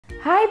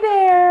Hi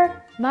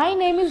there! My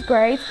name is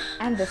Grace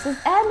and this is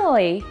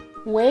Emily.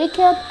 Wake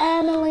up,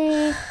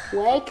 Emily!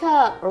 Wake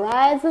up,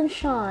 rise and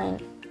shine.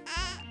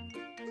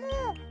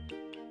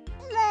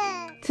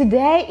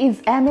 Today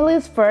is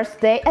Emily's first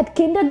day at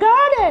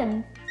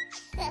kindergarten.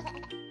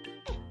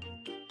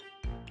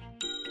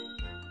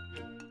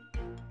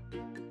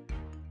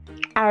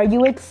 Are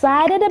you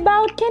excited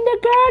about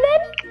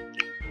kindergarten?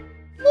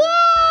 Yes!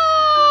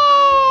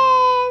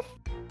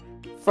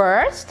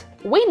 First,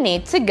 we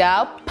need to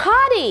go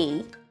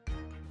potty.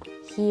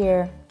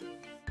 Here.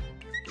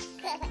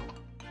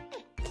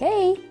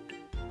 Okay.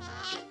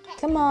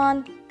 Come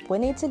on, we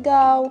need to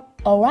go.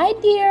 All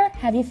right, dear,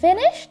 have you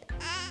finished?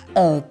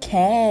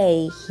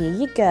 Okay, here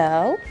you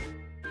go.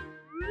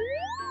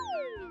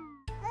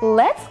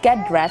 Let's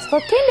get dressed for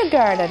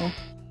kindergarten.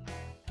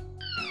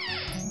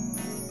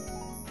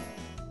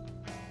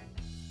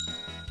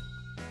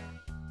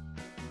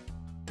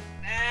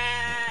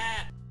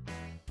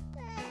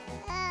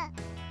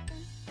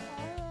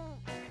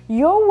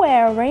 You're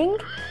wearing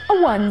a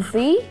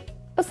onesie,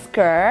 a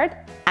skirt,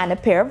 and a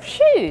pair of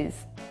shoes.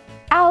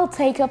 I'll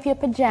take off your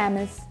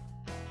pajamas.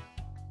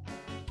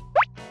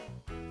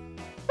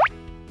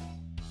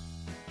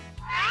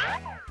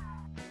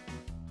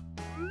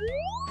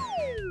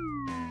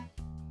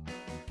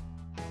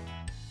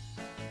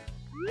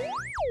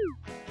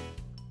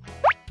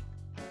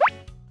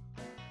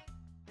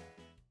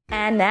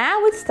 And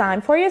now it's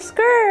time for your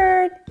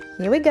skirt.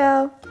 Here we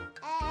go.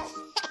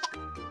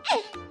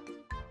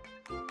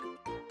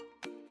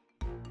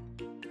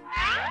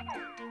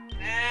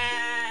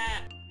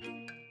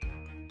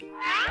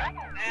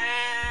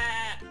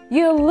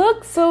 You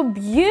look so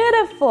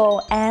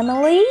beautiful,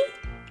 Emily.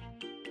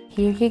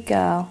 Here you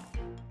go.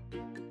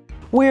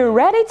 We're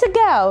ready to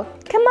go.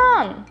 Come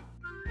on.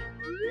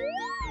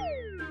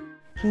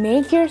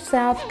 Make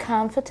yourself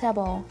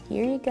comfortable.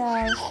 Here you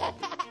go.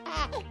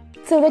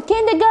 To the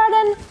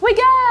kindergarten we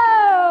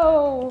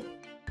go!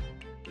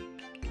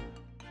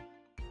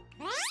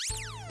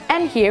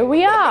 And here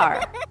we are.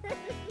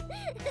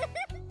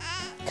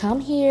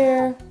 Come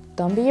here.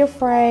 Don't be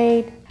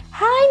afraid.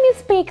 Hi,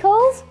 Miss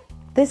Pickles.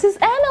 This is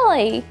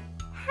Emily.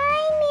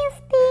 Hi, Miss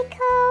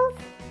Pickles.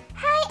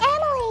 Hi,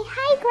 Emily.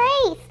 Hi,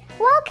 Grace.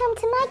 Welcome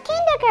to my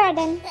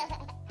kindergarten.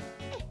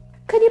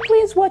 Could you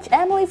please watch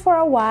Emily for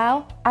a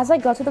while as I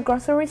go to the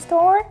grocery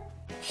store?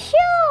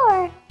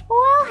 Sure.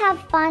 We'll have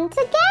fun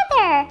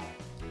together.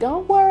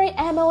 Don't worry,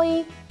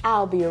 Emily.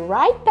 I'll be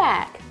right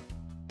back.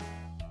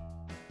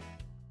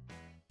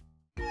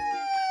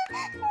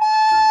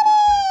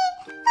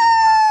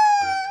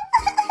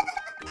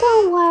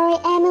 Don't worry,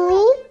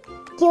 Emily.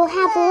 You'll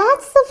have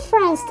lots of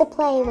friends to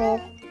play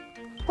with.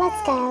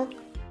 Let's go.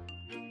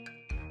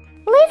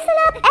 Listen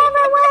up,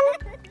 everyone.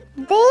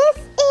 This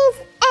is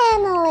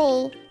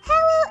Emily.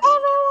 Hello,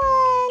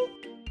 everyone.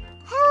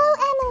 Hello,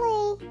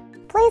 Emily.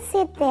 Please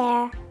sit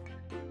there.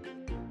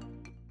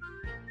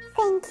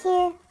 Thank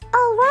you.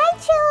 All right,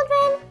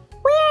 children.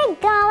 We're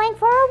going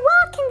for a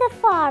walk in the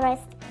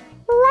forest.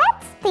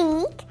 Let's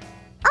pick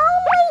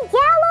only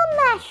yellow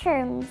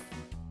mushrooms.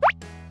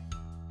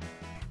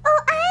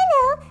 Oh, I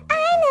know.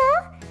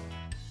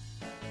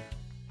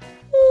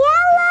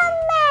 Yellow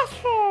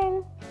mushroom.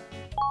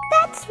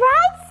 That's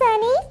right,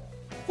 Sunny.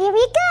 Here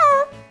we go.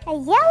 A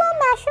yellow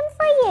mushroom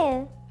for you.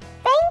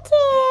 Thank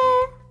you.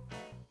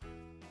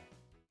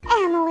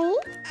 Emily,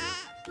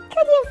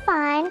 could you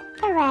find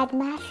a red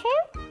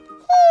mushroom?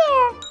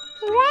 Here,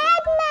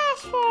 red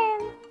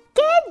mushroom.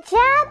 Good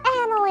job,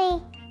 Emily.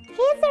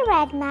 Here's a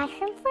red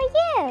mushroom for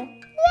you.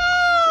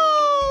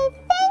 Yay!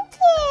 Thank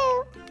you.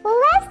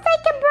 Let's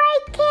take a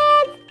break,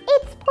 kids.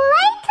 It's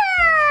playtime.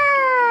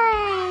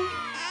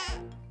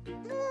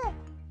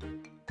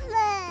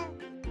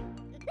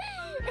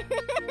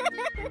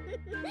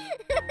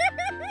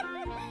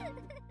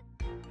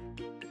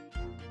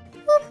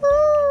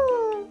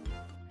 Woohoo!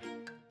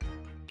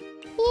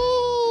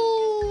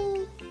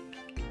 Yay!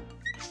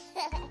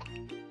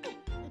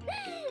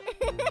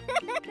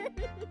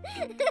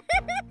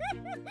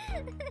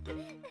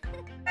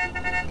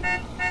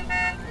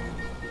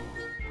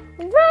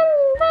 Vroom,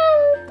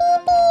 vroom,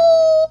 beep,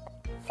 beep.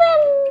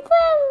 Vroom,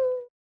 vroom.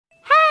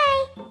 Hi,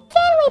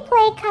 can we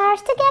play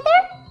cars together?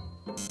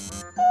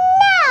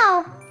 No!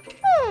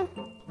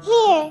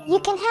 Here, you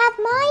can have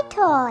my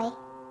toy.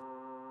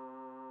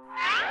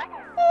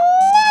 No!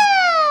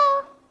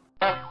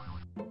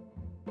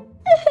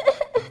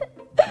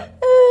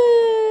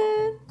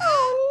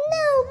 Oh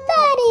no,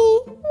 Buddy!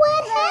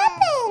 What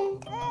happened?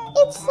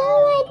 It's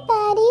alright,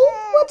 Buddy.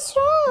 What's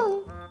wrong?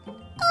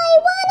 I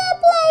wanna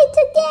play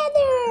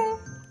together!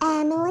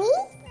 Emily,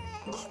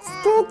 it's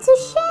good to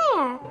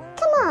share.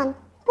 Come on,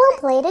 we'll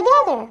play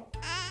together.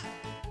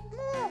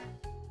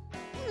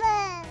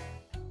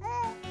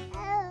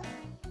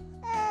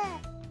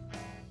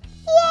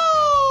 Yay!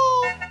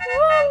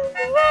 Run,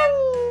 run!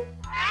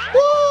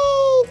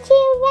 Yay,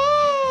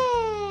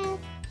 giraffe!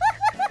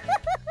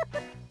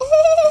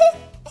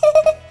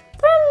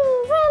 Vroom,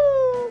 vroom,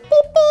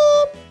 beep,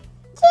 beep.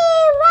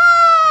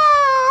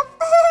 Giraffe!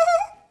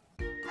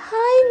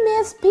 Hi,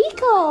 Miss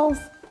Pickles. girls!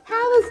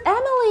 How is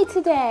Emily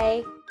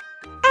today?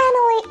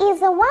 Annabelle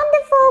is a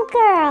wonderful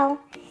girl.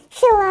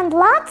 She learned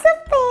lots of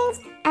things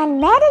and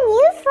met a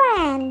new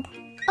friend.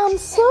 I'm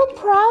so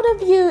proud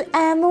of you,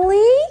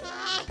 Emily.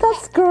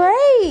 That's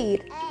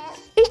great.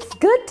 It's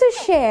good to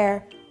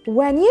share.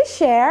 When you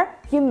share,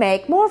 you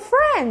make more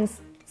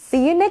friends.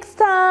 See you next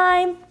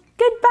time.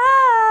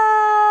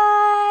 Goodbye.